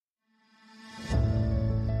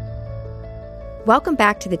Welcome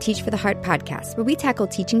back to the Teach for the Heart podcast, where we tackle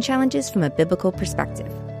teaching challenges from a biblical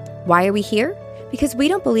perspective. Why are we here? Because we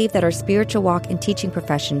don't believe that our spiritual walk and teaching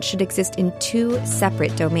profession should exist in two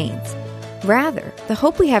separate domains. Rather, the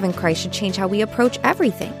hope we have in Christ should change how we approach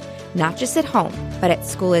everything, not just at home, but at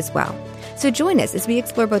school as well. So join us as we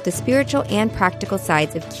explore both the spiritual and practical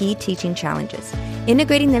sides of key teaching challenges,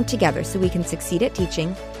 integrating them together so we can succeed at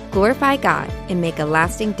teaching, glorify God, and make a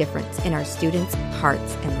lasting difference in our students'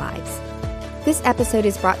 hearts and lives. This episode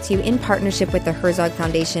is brought to you in partnership with the Herzog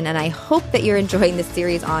Foundation, and I hope that you're enjoying this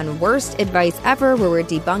series on worst advice ever, where we're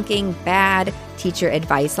debunking bad teacher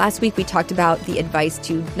advice. Last week, we talked about the advice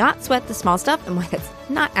to not sweat the small stuff and why that's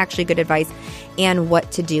not actually good advice and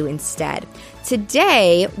what to do instead.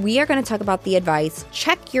 Today, we are going to talk about the advice,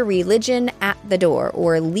 check your religion at the door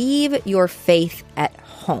or leave your faith at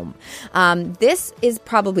home. This is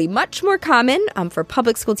probably much more common for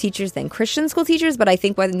public school teachers than Christian school teachers, but I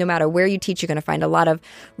think no matter where you teach, you're going to find a lot of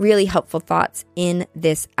really helpful thoughts in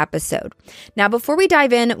this episode. Now, before we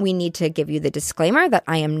dive in, we need to give you the disclaimer that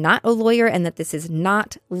I am not a lawyer and that this is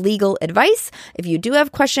not legal advice. If you do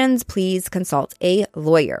have questions, please consult a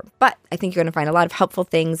lawyer. But I think you're going to find a lot of helpful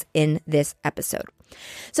things in this episode.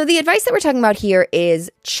 So the advice that we're talking about here is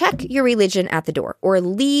check your religion at the door or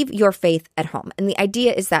leave your faith at home. And the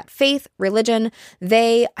idea is that faith, religion,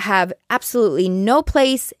 they have absolutely no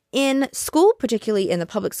place in school, particularly in the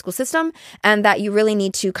public school system, and that you really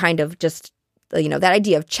need to kind of just, that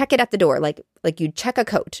idea of check it at the door, like you check a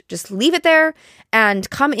coat, just leave it there and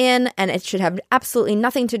come in, and it should have absolutely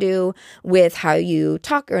nothing to do with how you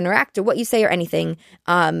talk or interact or what you say or anything.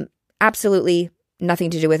 Absolutely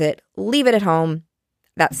nothing to do with it. Leave it at home.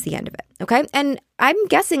 That's the end of it, okay? And I'm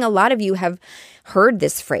guessing a lot of you have heard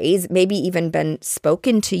this phrase, maybe even been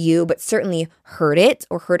spoken to you, but certainly heard it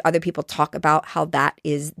or heard other people talk about how that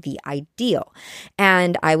is the ideal.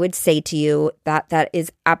 And I would say to you that that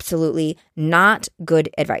is absolutely not good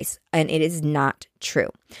advice, and it is not true.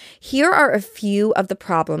 Here are a few of the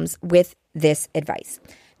problems with this advice.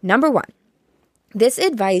 Number one, this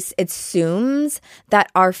advice assumes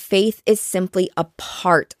that our faith is simply a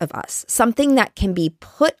part of us, something that can be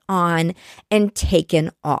put on and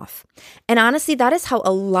taken off. And honestly, that is how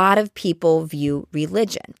a lot of people view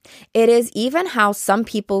religion. It is even how some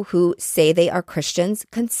people who say they are Christians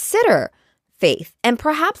consider faith. And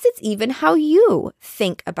perhaps it's even how you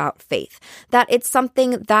think about faith, that it's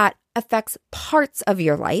something that affects parts of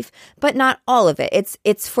your life, but not all of it.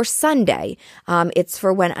 It's for Sunday. It's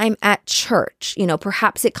for when I'm at church.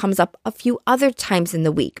 Perhaps it comes up a few other times in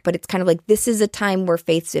the week, but it's kind of like this is a time where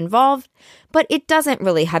faith's involved, but it doesn't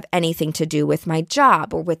really have anything to do with my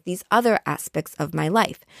job or with these other aspects of my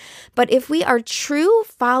life. But if we are true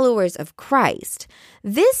followers of Christ,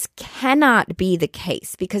 this cannot be the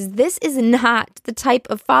case, because this is not the type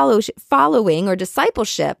of following or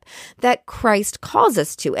discipleship that Christ calls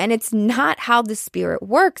us to. And it's not how the Spirit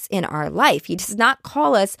works in our life. He does not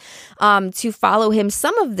call us to follow him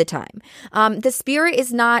some of the time. The Spirit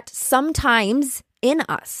is not sometimes in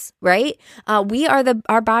us, right?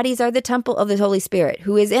 Our bodies are the temple of the Holy Spirit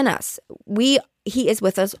who is in us. He is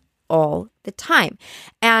with us all the time.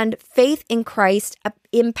 And faith in Christ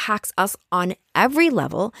impacts us on every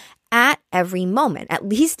level at every moment. At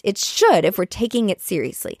least it should if we're taking it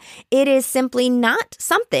seriously. It is simply not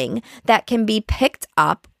something that can be picked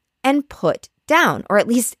up and put down, or at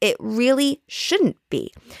least it really shouldn't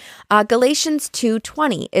be. Galatians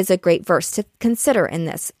 2:20 is a great verse to consider in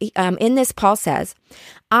this. In this, Paul says,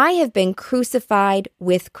 "I have been crucified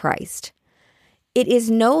with Christ. It is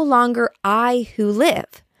no longer I who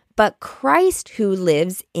live, but Christ who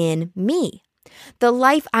lives in me. The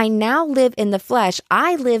life I now live in the flesh,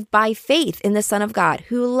 I live by faith in the Son of God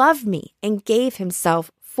who loved me and gave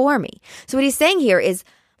himself for me." So what he's saying here is,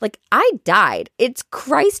 I died. It's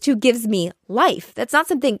Christ who gives me life. That's not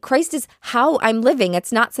something, Christ is how I'm living.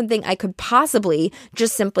 It's not something I could possibly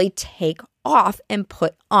just simply take off and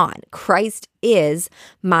put on. Christ is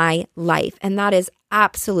my life. And that is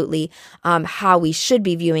absolutely how we should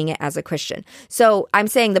be viewing it as a Christian. So I'm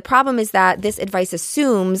saying the problem is that this advice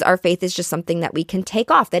assumes our faith is just something that we can take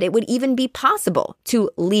off, that it would even be possible to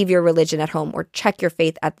leave your religion at home or check your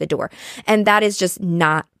faith at the door. And that is just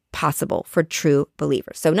not possible for true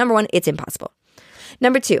believers. So number one, it's impossible.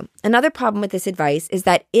 Number two, another problem with this advice is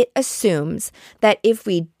that it assumes that if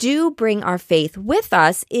we do bring our faith with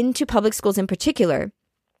us into public schools in particular,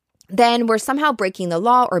 then we're somehow breaking the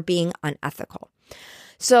law or being unethical.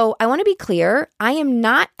 So I want to be clear, I am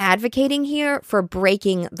not advocating here for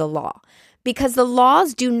breaking the law, because the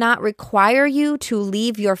laws do not require you to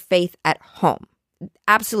leave your faith at home.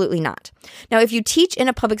 Absolutely not. Now, if you teach in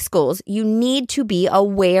a public schools, you need to be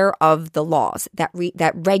aware of the laws that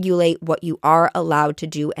regulate what you are allowed to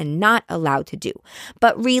do and not allowed to do.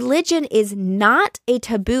 But religion is not a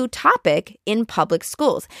taboo topic in public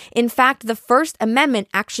schools. In fact, the First Amendment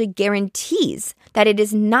actually guarantees that it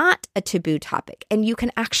is not a taboo topic, and you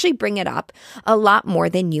can actually bring it up a lot more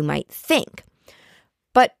than you might think.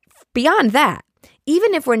 But beyond that,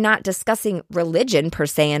 even if we're not discussing religion per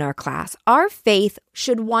se in our class, our faith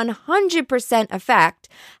should 100% affect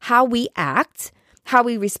how we act, how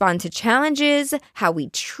we respond to challenges, how we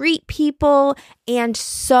treat people, and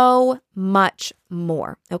so much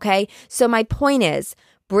more, okay? So my point is,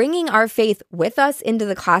 bringing our faith with us into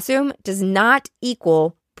the classroom does not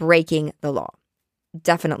equal breaking the law.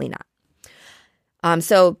 Definitely not.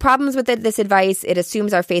 So problems with this advice, it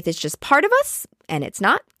assumes our faith is just part of us, and it's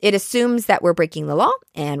not. It assumes that we're breaking the law,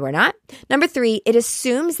 and we're not. Number 3, it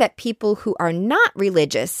assumes that people who are not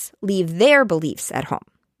religious leave their beliefs at home,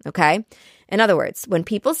 okay? In other words, when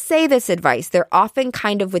people say this advice, they're often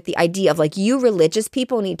kind of with the idea of like, you religious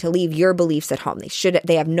people need to leave your beliefs at home.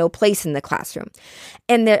 They have no place in the classroom.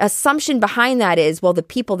 And the assumption behind that is, well, the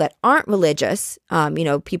people that aren't religious,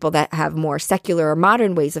 people that have more secular or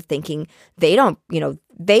modern ways of thinking, they don't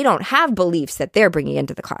have beliefs that they're bringing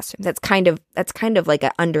into the classroom. That's kind of like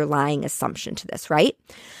an underlying assumption to this, right?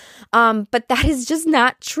 But that is just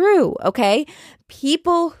not true, okay?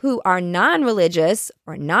 People who are non-religious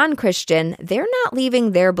or non-Christian, they're not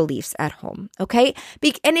leaving their beliefs at home, okay?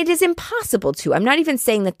 And it is impossible to. I'm not even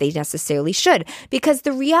saying that they necessarily should, because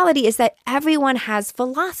the reality is that everyone has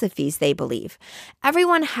philosophies they believe.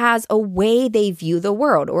 Everyone has a way they view the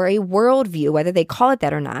world, or a worldview, whether they call it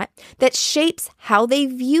that or not, that shapes how they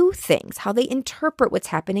view things, how they interpret what's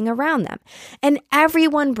happening around them. And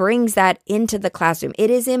everyone brings that into the classroom.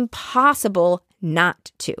 It is impossible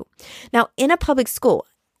not to. Now, in a public school,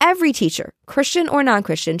 every teacher, Christian or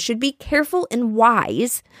non-Christian, should be careful and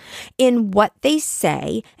wise in what they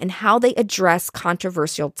say and how they address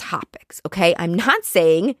controversial topics, okay? I'm not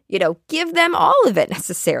saying, give them all of it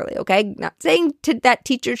necessarily, okay? Not saying that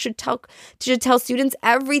teachers should tell students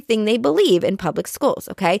everything they believe in public schools,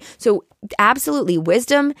 okay? So absolutely,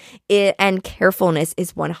 wisdom and carefulness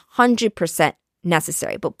is 100%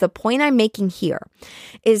 necessary. But the point I'm making here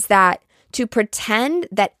is that to pretend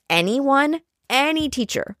that any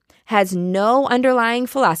teacher has no underlying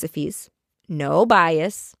philosophies, no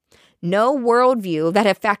bias, no worldview that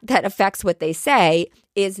affects what they say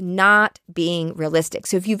is not being realistic.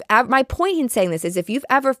 So my point in saying this is, if you've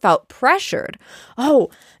ever felt pressured,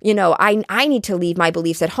 I need to leave my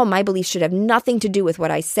beliefs at home. My beliefs should have nothing to do with what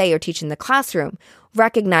I say or teach in the classroom.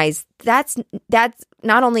 Recognize that's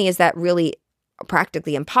not only is that really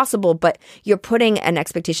practically impossible, but you're putting an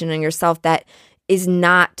expectation on yourself that is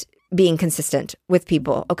not being consistent with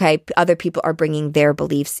people, okay? Other people are bringing their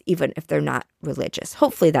beliefs even if they're not religious.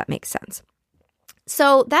 Hopefully that makes sense.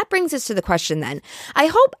 So that brings us to the question then. I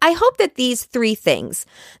hope that these 3 things,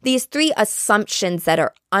 these 3 assumptions that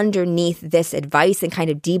are underneath this advice and kind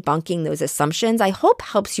of debunking those assumptions, I hope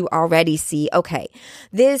helps you already see, okay,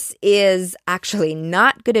 this is actually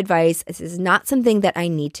not good advice. This is not something that I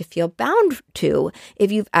need to feel bound to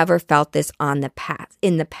if you've ever felt this in the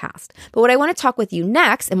past. But what I want to talk with you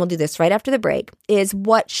next, and we'll do this right after the break, is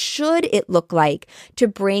what should it look like to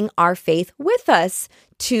bring our faith with us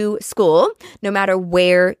to school, no matter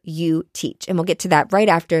where you teach. And we'll get to that right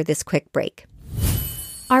after this quick break.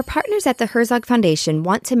 Our partners at the Herzog Foundation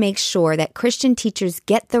want to make sure that Christian teachers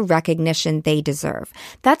get the recognition they deserve.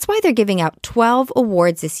 That's why they're giving out 12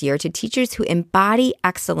 awards this year to teachers who embody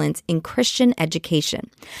excellence in Christian education.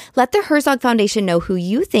 Let the Herzog Foundation know who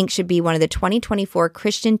you think should be one of the 2024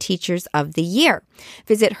 Christian Teachers of the Year.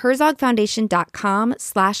 Visit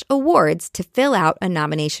herzogfoundation.com/awards to fill out a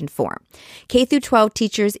nomination form. K-12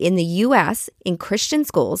 teachers in the U.S. in Christian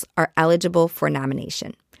schools are eligible for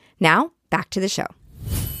nomination. Now, back to the show.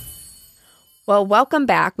 Well, welcome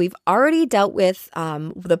back. We've already dealt with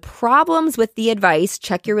the problems with the advice,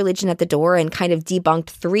 check your religion at the door, and kind of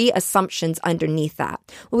debunked 3 assumptions underneath that.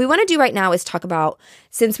 What we want to do right now is talk about,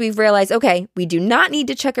 since we've realized, okay, we do not need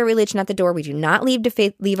to check our religion at the door. We do not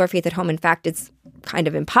leave our faith at home. In fact, it's kind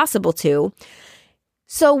of impossible to.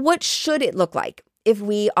 So what should it look like if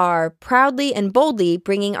we are proudly and boldly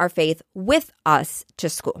bringing our faith with us to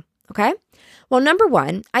school? Okay? Well, number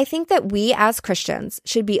 1, I think that we as Christians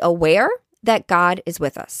should be aware that God is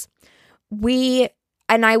with us.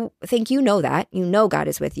 And I think you know that. You know God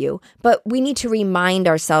is with you. But we need to remind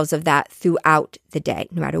ourselves of that throughout the day,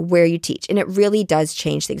 no matter where you teach. And it really does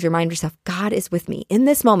change things. Remind yourself, God is with me in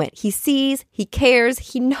this moment. He sees, He cares,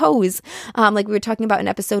 He knows, like we were talking about in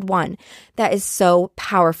episode 1. That is so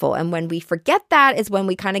powerful. And when we forget that is when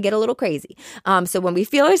we kind of get a little crazy. So when we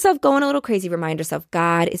feel ourselves going a little crazy, remind ourselves,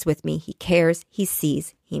 God is with me. He cares, He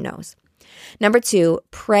sees, He knows. Number 2,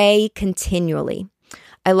 pray continually.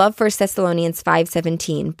 I love 1 Thessalonians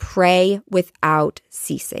 5:17. Pray without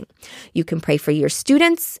ceasing. You can pray for your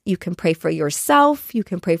students. You can pray for yourself. You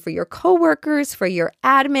can pray for your coworkers, for your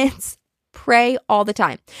admins. Pray all the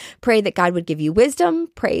time. Pray that God would give you wisdom.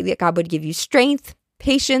 Pray that God would give you strength,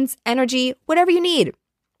 patience, energy, whatever you need.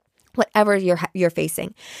 Whatever you're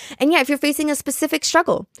facing. And yeah, if you're facing a specific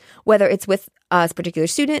struggle, whether it's with a particular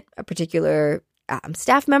student, a particular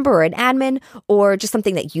staff member or an admin, or just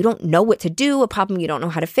something that you don't know what to do, a problem you don't know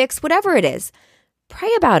how to fix, whatever it is,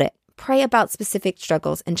 pray about it. Pray about specific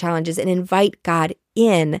struggles and challenges and invite God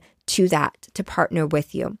in to that to partner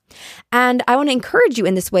with you. And I want to encourage you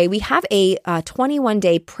in this way. We have a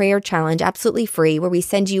 21-day prayer challenge, absolutely free, where we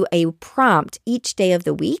send you a prompt each day of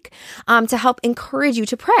the week to help encourage you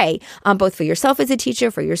to pray, both for yourself as a teacher,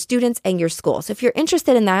 for your students, and your school. So if you're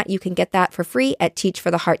interested in that, you can get that for free at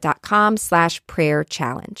teachfortheheart.com/prayer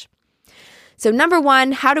challenge. So number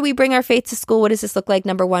 1, how do we bring our faith to school? What does this look like?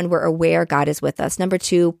 Number 1, we're aware God is with us. Number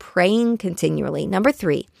 2, praying continually. Number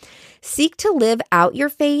 3, seek to live out your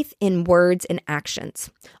faith in words and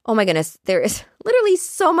actions. Oh my goodness, there is literally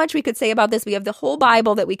so much we could say about this. We have the whole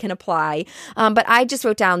Bible that we can apply, but I just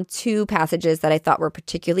wrote down 2 passages that I thought were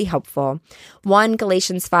particularly helpful. One,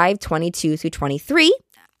 Galatians 5:22-23,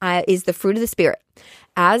 is the fruit of the Spirit.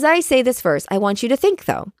 As I say this verse, I want you to think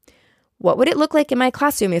though, what would it look like in my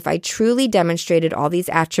classroom if I truly demonstrated all these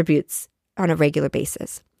attributes on a regular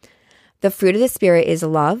basis? The fruit of the Spirit is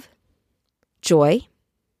love, joy,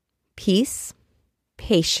 peace,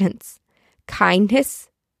 patience,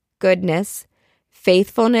 kindness, goodness,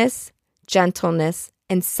 faithfulness, gentleness,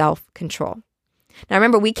 and self-control. Now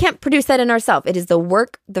remember, we can't produce that in ourselves. It is the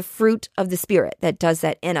work, the fruit of the Spirit that does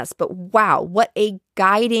that in us. But wow, what a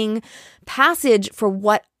guiding passage for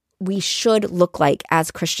what we should look like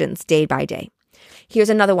as Christians day by day.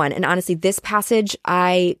 Here's another one. And honestly, this passage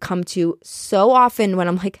I come to so often when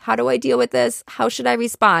I'm like, how do I deal with this? How should I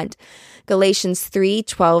respond? Galatians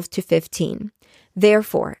 3:12-15.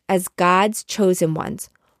 Therefore, as God's chosen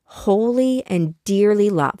ones, holy and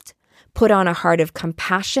dearly loved, put on a heart of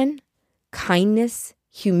compassion, kindness,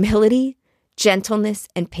 humility, gentleness,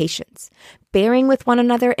 and patience, bearing with one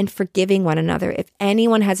another and forgiving one another if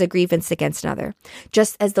anyone has a grievance against another.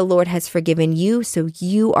 Just as the Lord has forgiven you, so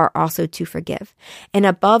you are also to forgive. And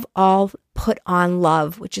above all, put on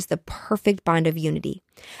love, which is the perfect bond of unity.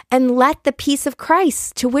 And let the peace of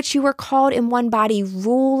Christ, to which you were called in one body,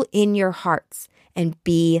 rule in your hearts, and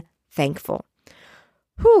be thankful.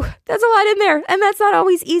 Whew, that's a lot in there. And that's not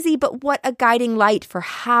always easy, but what a guiding light for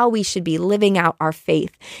how we should be living out our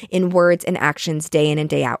faith in words and actions day in and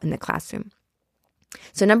day out in the classroom.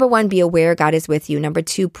 So number 1, be aware God is with you. Number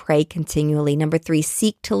 2, pray continually. Number 3,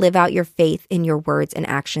 seek to live out your faith in your words and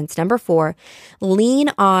actions. Number 4,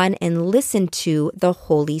 lean on and listen to the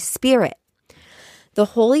Holy Spirit. The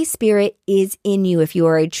Holy Spirit is in you if you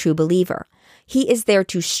are a true believer. He is there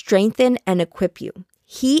to strengthen and equip you.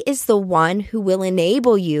 He is the one who will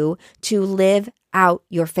enable you to live out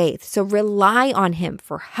your faith. So rely on Him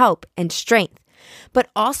for help and strength, but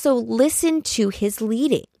also listen to His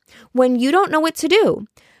leading. When you don't know what to do,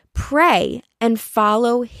 pray and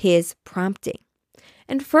follow His prompting.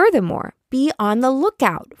 And furthermore, be on the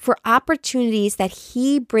lookout for opportunities that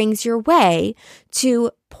He brings your way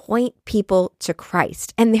to point people to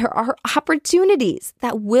Christ. And there are opportunities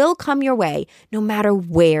that will come your way no matter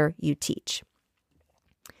where you teach.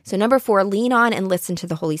 So number 4, lean on and listen to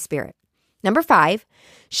the Holy Spirit. Number 5,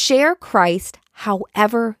 share Christ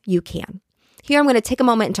however you can. Here, I'm going to take a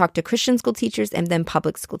moment and talk to Christian school teachers and then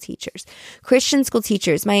public school teachers. Christian school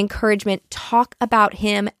teachers, my encouragement, talk about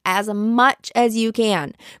Him as much as you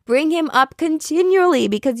can. Bring Him up continually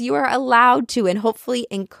because you are allowed to and hopefully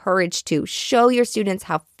encouraged to. Show your students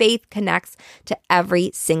how faith connects to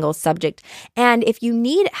every single subject. And if you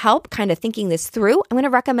need help kind of thinking this through, I'm going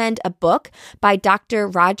to recommend a book by Dr.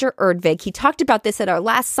 Roger Erdvig. He talked about this at our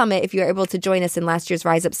last summit, if you were able to join us in last year's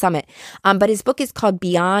Rise Up Summit. But his book is called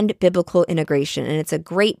Beyond Biblical Integration. And it's a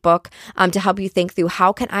great book to help you think through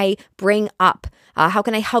how can I how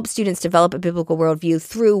can I help students develop a biblical worldview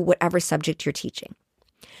through whatever subject you're teaching.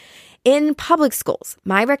 In public schools,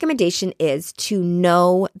 my recommendation is to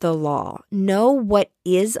know the law, know what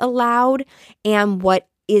is allowed and what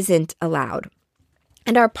isn't allowed.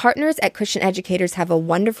 And our partners at Christian Educators have a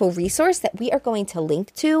wonderful resource that we are going to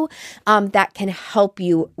link to that can help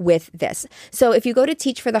you with this. So if you go to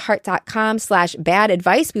teachfortheheart.com/bad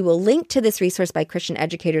advice, we will link to this resource by Christian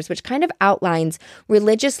Educators, which kind of outlines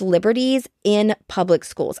religious liberties in public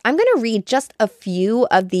schools. I'm going to read just a few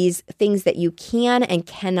of these things that you can and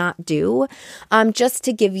cannot do, just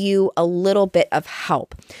to give you a little bit of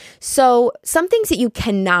help. So some things that you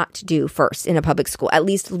cannot do first in a public school, at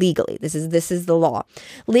least legally. This is the law.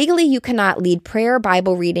 Legally, you cannot lead prayer,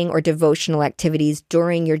 Bible reading, or devotional activities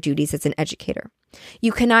during your duties as an educator.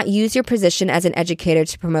 You cannot use your position as an educator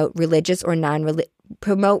to promote religious or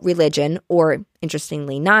promote religion, or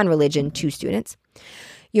interestingly, non-religion to students.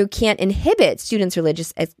 You can't inhibit students'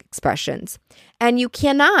 religious expressions, and you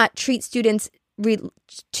cannot treat students'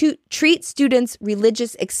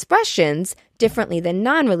 religious expressions differently than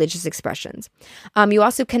non-religious expressions. You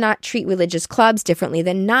also cannot treat religious clubs differently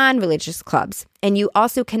than non-religious clubs. And you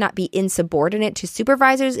also cannot be insubordinate to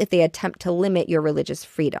supervisors if they attempt to limit your religious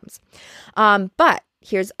freedoms. But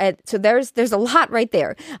there's a lot right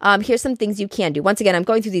there. Here's some things you can do. Once again, I'm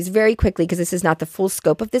going through these very quickly because this is not the full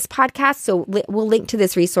scope of this podcast. So we'll link to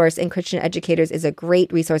this resource, and Christian Educators is a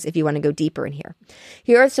great resource if you want to go deeper in here.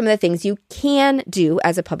 Here are some of the things you can do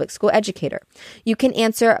as a public school educator. You can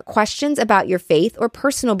answer questions about your faith or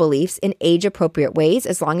personal beliefs in age-appropriate ways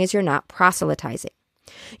as long as you're not proselytizing.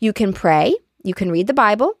 You can pray. You can read the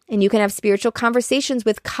Bible, and you can have spiritual conversations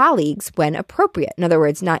with colleagues when appropriate. In other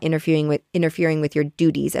words, not interfering with your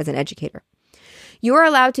duties as an educator. You are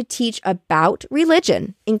allowed to teach about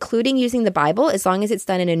religion, including using the Bible, as long as it's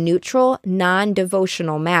done in a neutral,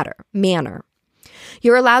 non-devotional manner.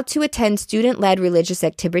 You're allowed to attend student-led religious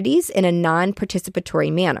activities in a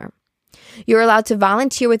non-participatory manner. You're allowed to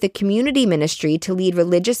volunteer with the community ministry to lead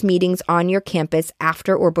religious meetings on your campus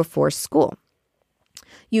after or before school.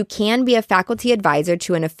 You can be a faculty advisor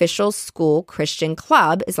to an official school Christian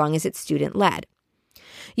club as long as it's student-led.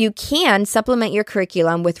 You can supplement your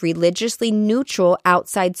curriculum with religiously neutral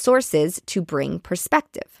outside sources to bring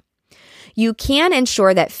perspective. You can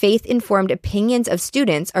ensure that faith-informed opinions of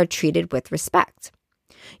students are treated with respect.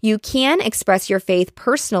 You can express your faith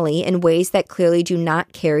personally in ways that clearly do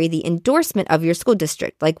not carry the endorsement of your school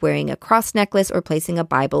district, like wearing a cross necklace or placing a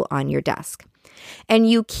Bible on your desk. And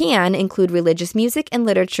you can include religious music and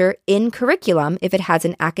literature in curriculum if it has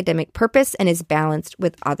an academic purpose and is balanced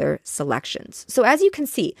with other selections. So as you can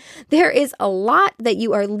see, there is a lot that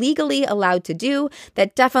you are legally allowed to do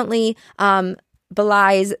that definitely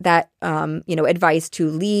belies that advice to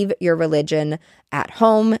leave your religion at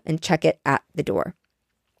home and check it at the door.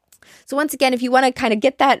 So once again, if you want to kind of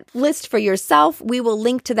get that list for yourself, we will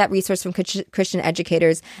link to that resource from Christian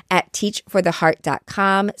Educators at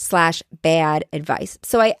teachfortheheart.com/bad advice.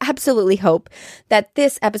 So I absolutely hope that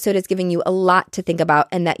this episode is giving you a lot to think about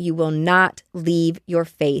and that you will not leave your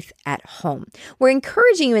faith at home. We're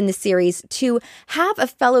encouraging you in this series to have a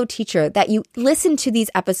fellow teacher that you listen to these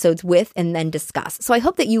episodes with and then discuss. So I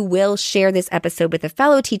hope that you will share this episode with a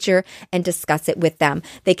fellow teacher and discuss it with them.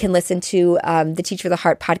 They can listen to the Teach for the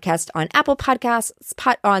Heart podcast on Apple Podcasts,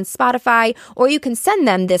 on Spotify, or you can send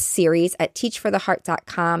them this series at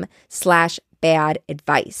teachfortheheart.com/bad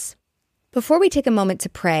advice. Before we take a moment to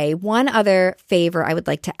pray, one other favor I would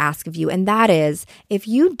like to ask of you, and that is, if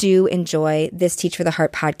you do enjoy this Teach for the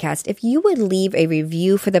Heart podcast, if you would leave a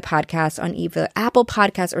review for the podcast on either Apple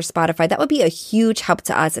Podcasts or Spotify, that would be a huge help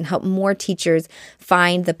to us and help more teachers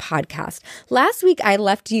find the podcast. Last week, I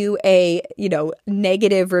left you a,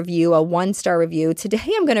 negative review, a 1-star review. Today,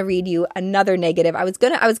 I'm going to read you another negative. I was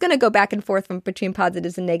going to go back and forth between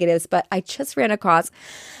positives and negatives, but I just ran across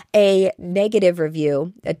a negative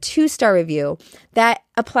review, a 2-star review that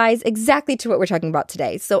applies exactly to what we're talking about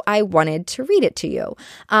today. So I wanted to read it to you.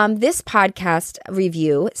 This podcast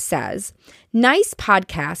review says, "Nice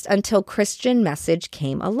podcast until Christian Message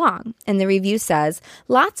came along." And the review says,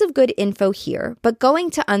 "Lots of good info here, but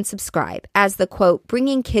going to unsubscribe as the quote,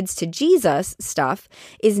 bringing kids to Jesus stuff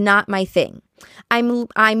is not my thing.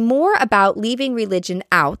 I'm more about leaving religion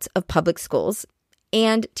out of public schools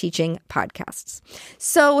and teaching podcasts."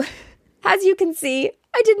 So as you can see,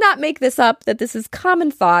 I did not make this up, that this is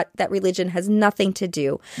common thought, that religion has nothing to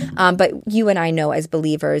do. But you and I know as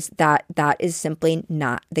believers that that is simply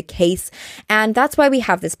not the case. And that's why we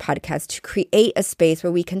have this podcast, to create a space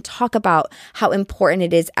where we can talk about how important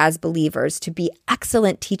it is as believers to be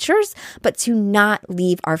excellent teachers, but to not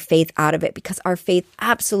leave our faith out of it, because our faith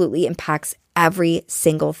absolutely impacts every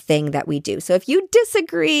single thing that we do. So if you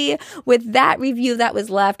disagree with that review that was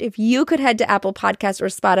left, if you could head to Apple Podcasts or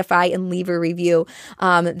Spotify and leave a review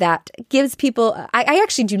that gives people, I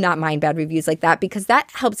actually do not mind bad reviews like that, because that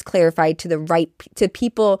helps clarify to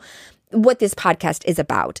people what this podcast is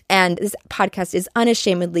about. And this podcast is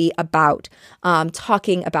unashamedly about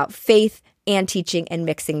talking about faith and teaching and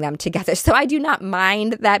mixing them together. So I do not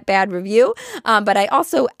mind that bad review, but I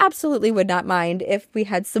also absolutely would not mind if we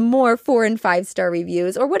had some more 4 and 5 star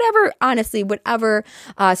reviews, or whatever, honestly, whatever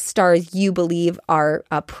stars you believe are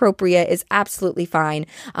appropriate is absolutely fine.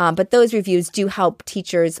 But those reviews do help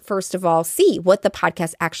teachers, first of all, see what the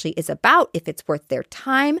podcast actually is about, if it's worth their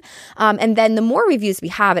time. And then the more reviews we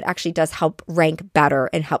have, it actually does help rank better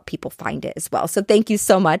and help people find it as well. So thank you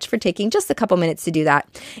so much for taking just a couple minutes to do that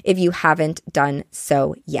if you haven't done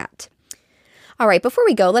so yet. All right, before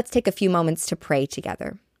we go, let's take a few moments to pray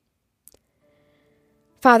together.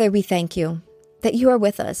 Father, we thank you that you are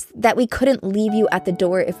with us, that we couldn't leave you at the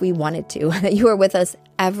door if we wanted to, that you are with us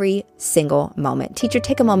every single moment. Teacher,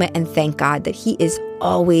 take a moment and thank God that he is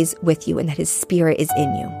always with you and that his Spirit is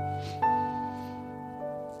in you.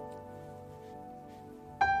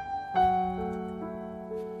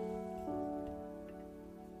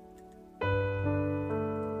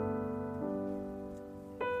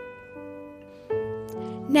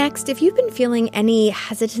 Next, if you've been feeling any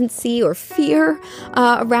hesitancy or fear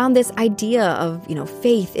around this idea of,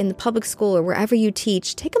 faith in the public school or wherever you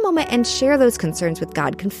teach, take a moment and share those concerns with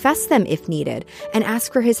God. Confess them if needed, and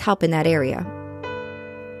ask for his help in that area.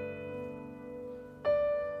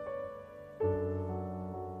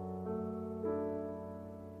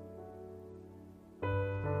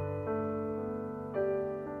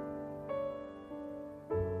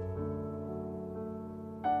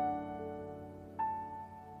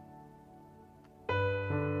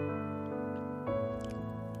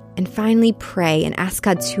 And finally, pray and ask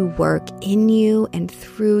God to work in you and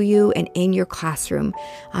through you and in your classroom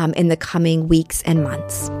in the coming weeks and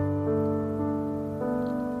months.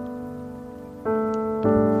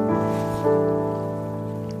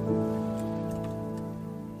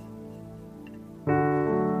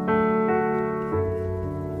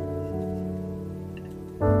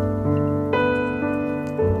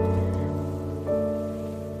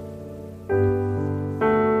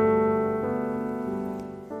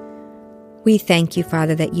 We thank you,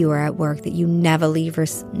 Father, that you are at work, that you never leave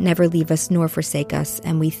us nor forsake us.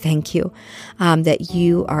 And we thank you that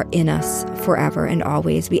you are in us forever and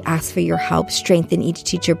always. We ask for your help. Strengthen each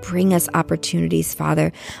teacher. Bring us opportunities,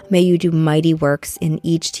 Father. May you do mighty works in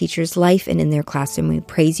each teacher's life and in their classroom. We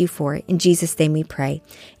praise you for it. In Jesus' name we pray.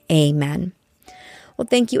 Amen. Well,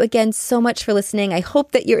 thank you again so much for listening. I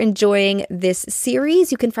hope that you're enjoying this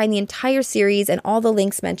series. You can find the entire series and all the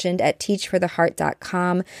links mentioned at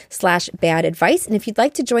teachfortheheart.com/bad advice. And if you'd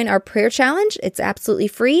like to join our prayer challenge, it's absolutely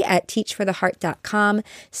free at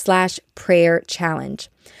teachfortheheart.com/prayer challenge.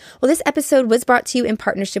 Well, this episode was brought to you in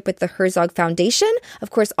partnership with the Herzog Foundation. Of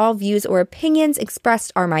course, all views or opinions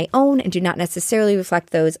expressed are my own and do not necessarily reflect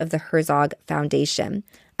those of the Herzog Foundation.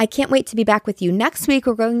 I can't wait to be back with you next week.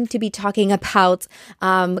 We're going to be talking about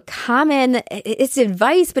it's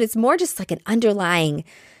advice, but it's more just like an underlying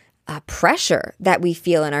pressure that we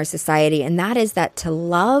feel in our society. And that is that to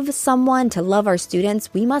love someone, to love our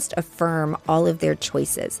students, we must affirm all of their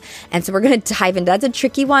choices. And so we're going to dive into, that's a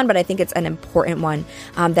tricky one, but I think it's an important one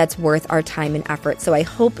that's worth our time and effort. So I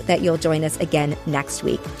hope that you'll join us again next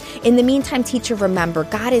week. In the meantime, teacher, remember,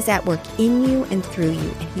 God is at work in you and through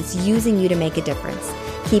you, and he's using you to make a difference.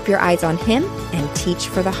 Keep your eyes on him and teach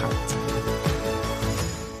for the heart.